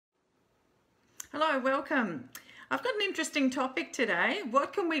Hello, welcome. I've got an interesting topic today.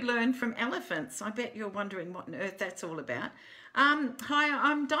 What can we learn from elephants? I bet you're wondering what on earth that's all about.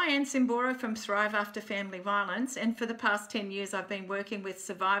 Hi, I'm Diane Simbora from Thrive After Family Violence, and for the past 10 years I've been working with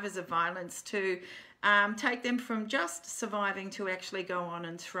survivors of violence to take them from just surviving to actually go on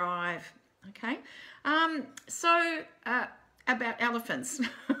and thrive. Okay, about elephants.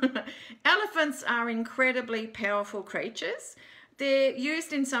 Elephants are incredibly powerful creatures. They're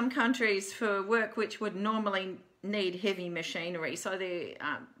used in some countries for work which would normally need heavy machinery, so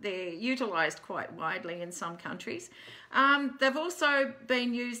they're utilised quite widely in some countries. They've also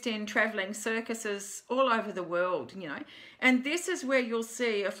been used in travelling circuses all over the world, and this is where you'll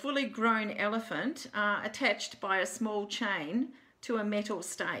see a fully grown elephant attached by a small chain to a metal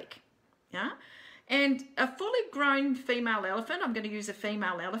stake. Yeah. And a fully grown female elephant, I'm going to use a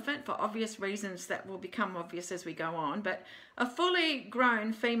female elephant for obvious reasons that will become obvious as we go on, but a fully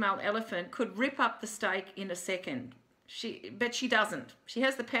grown female elephant could rip up the stake in a second. But she doesn't. She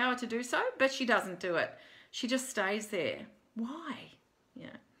has the power to do so, but she doesn't do it. She just stays there. Why?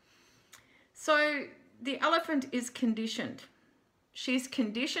 Yeah. So the elephant is conditioned. She's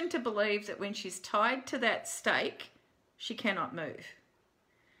conditioned to believe that when she's tied to that stake, she cannot move.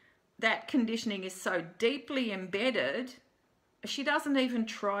 That conditioning is so deeply embedded, she doesn't even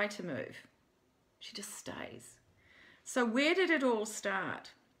try to move. She just stays. So where did it all start?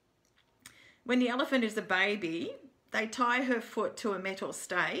 When the elephant is a baby, they tie her foot to a metal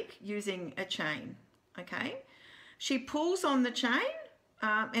stake using a chain, okay? She pulls on the chain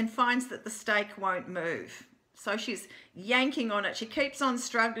and finds that the stake won't move. So she's yanking on it. She keeps on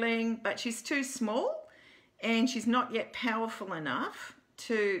struggling, but she's too small and she's not yet powerful enough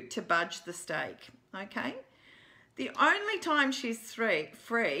to budge the stake, okay? The only time she's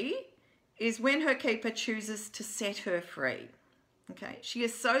free is when her keeper chooses to set her free, okay? She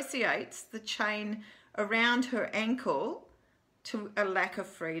associates the chain around her ankle to a lack of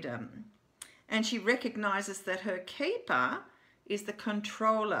freedom, and she recognizes that her keeper is the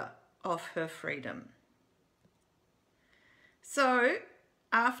controller of her freedom. So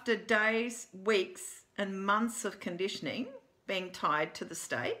after days, weeks, and months of conditioning, being tied to the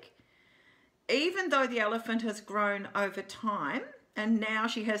stake, even though the elephant has grown over time and now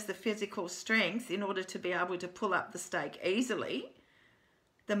she has the physical strength in order to be able to pull up the stake easily,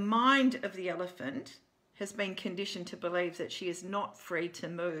 the mind of the elephant has been conditioned to believe that she is not free to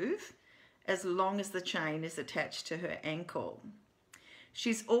move as long as the chain is attached to her ankle.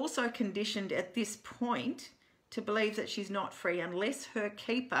 She's also conditioned at this point to believe that she's not free unless her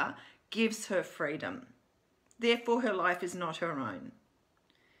keeper gives her freedom. Therefore, her life is not her own.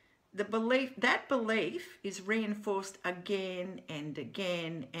 That belief is reinforced again and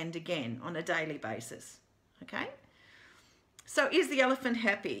again and again on a daily basis, okay? So is the elephant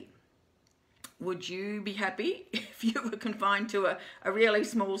happy? Would you be happy if you were confined to a really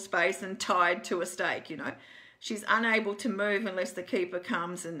small space and tied to a stake, She's unable to move unless the keeper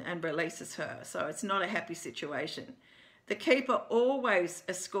comes and releases her. So it's not a happy situation. The keeper always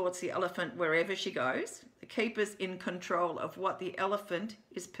escorts the elephant wherever she goes. The keeper's in control of what the elephant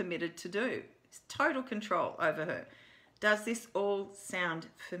is permitted to do. It's total control over her. Does this all sound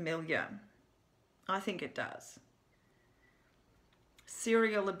familiar? I think it does.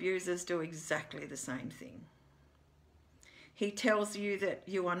 Serial abusers do exactly the same thing. He tells you that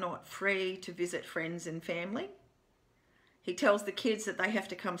you are not free to visit friends and family. He tells the kids that they have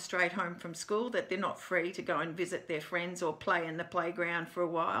to come straight home from school, that they're not free to go and visit their friends or play in the playground for a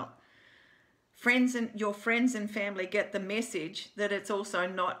while. Your friends and family get the message that it's also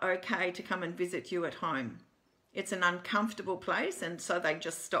not okay to come and visit you at home. It's an uncomfortable place, and so they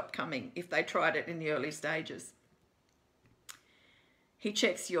just stop coming if they tried it in the early stages. He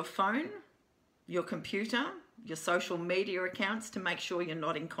checks your phone, your computer, your social media accounts to make sure you're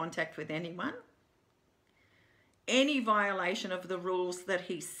not in contact with anyone. Any violation of the rules that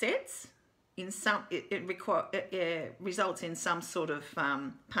he sets, it results in some sort of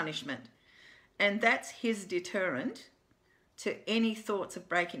punishment. And that's his deterrent to any thoughts of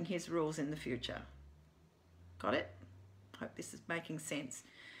breaking his rules in the future. Got it? Hope this is making sense.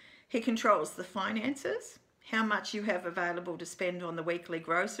 He controls the finances, how much you have available to spend on the weekly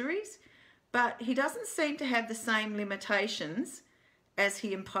groceries, but he doesn't seem to have the same limitations as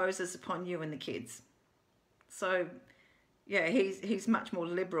he imposes upon you and the kids. So, yeah, he's much more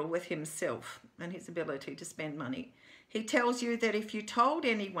liberal with himself and his ability to spend money. He tells you that if you told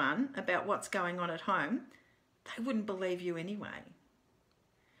anyone about what's going on at home, they wouldn't believe you anyway.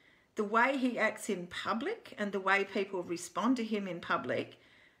 The way he acts in public and the way people respond to him in public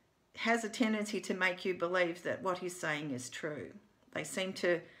has a tendency to make you believe that what he's saying is true. They seem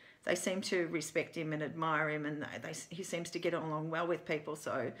to they seem to respect him and admire him, and he seems to get along well with people.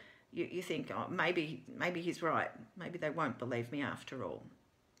 So you think, oh, maybe he's right. Maybe they won't believe me after all.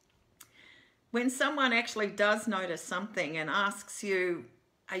 When someone actually does notice something and asks you,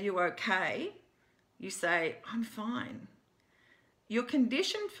 are you okay? You say, I'm fine. You're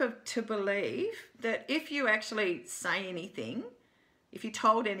conditioned to believe that if you actually say anything, if you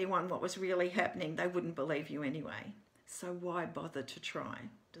told anyone what was really happening, they wouldn't believe you anyway. So why bother to try?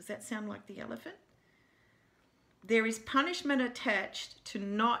 Does that sound like the elephant? There is punishment attached to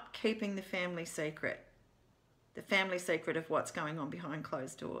not keeping the family secret of what's going on behind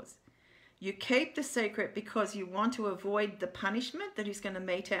closed doors. You keep the secret because you want to avoid the punishment that he's going to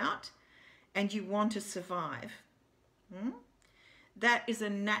mete out, and you want to survive. That is a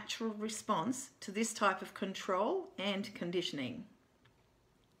natural response to this type of control and conditioning.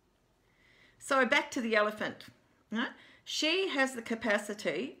 So back to the elephant. She has the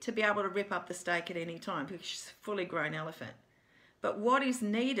capacity to be able to rip up the steak at any time because she's a fully grown elephant. But what is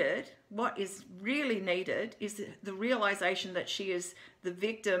really needed, is the realization that she is the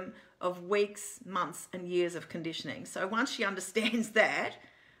victim of weeks, months, and years of conditioning. So once she understands that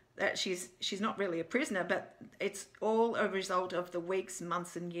she's not really a prisoner, but it's all a result of the weeks,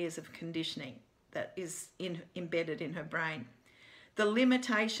 months, and years of conditioning that is embedded in her brain. The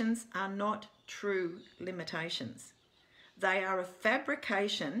limitations are not true limitations. They are a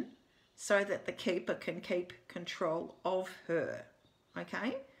fabrication so that the keeper can keep control of her.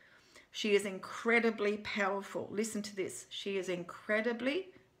 Okay? She is incredibly powerful. Listen to this. She is incredibly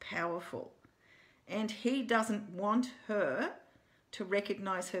powerful. And he doesn't want her to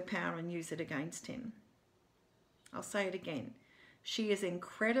recognize her power and use it against him. I'll say it again. She is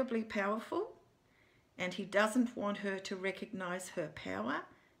incredibly powerful, and he doesn't want her to recognize her power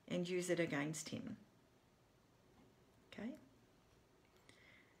and use it against him. Okay?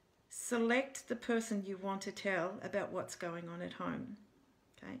 Select the person you want to tell about what's going on at home.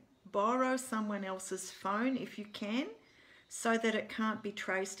 Okay? Borrow someone else's phone if you can, so that it can't be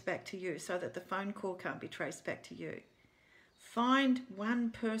traced back to you, so that the phone call can't be traced back to you. Find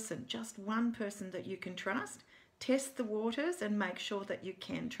one person, just one person that you can trust. Test the waters and make sure that you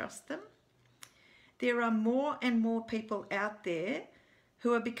can trust them. There are more and more people out there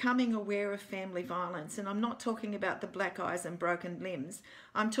who are becoming aware of family violence. And I'm not talking about the black eyes and broken limbs.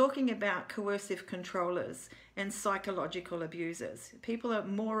 I'm talking about coercive controllers and psychological abusers. People are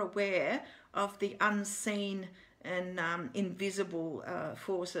more aware of the unseen and invisible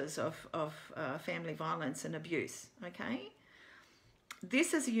forces of family violence and abuse, okay?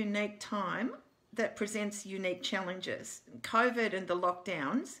 This is a unique time that presents unique challenges. COVID and the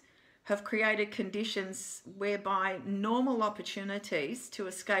lockdowns have created conditions whereby normal opportunities to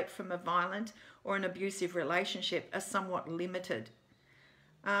escape from a violent or an abusive relationship are somewhat limited.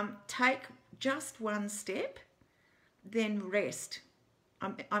 Take just one step, then rest.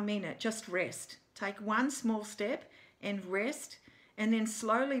 I mean it, just rest. Take one small step and rest, and then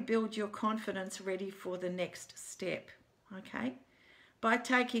slowly build your confidence ready for the next step, okay? By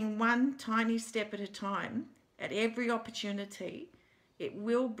taking one tiny step at a time, at every opportunity, it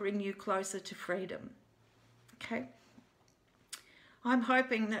will bring you closer to freedom, okay? I'm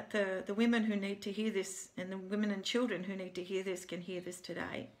hoping that the women who need to hear this, and the women and children who need to hear this, can hear this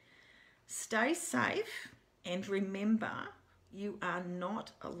today. Stay safe, and remember, you are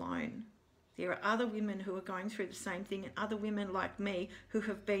not alone. There are other women who are going through the same thing, and other women like me who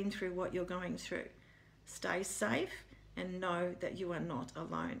have been through what you're going through. Stay safe and know that you are not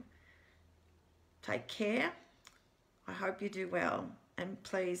alone. Take care. I hope you do well. And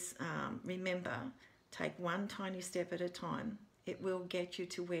please remember, take one tiny step at a time. It will get you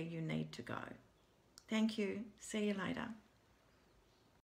to where you need to go. Thank you. See you later.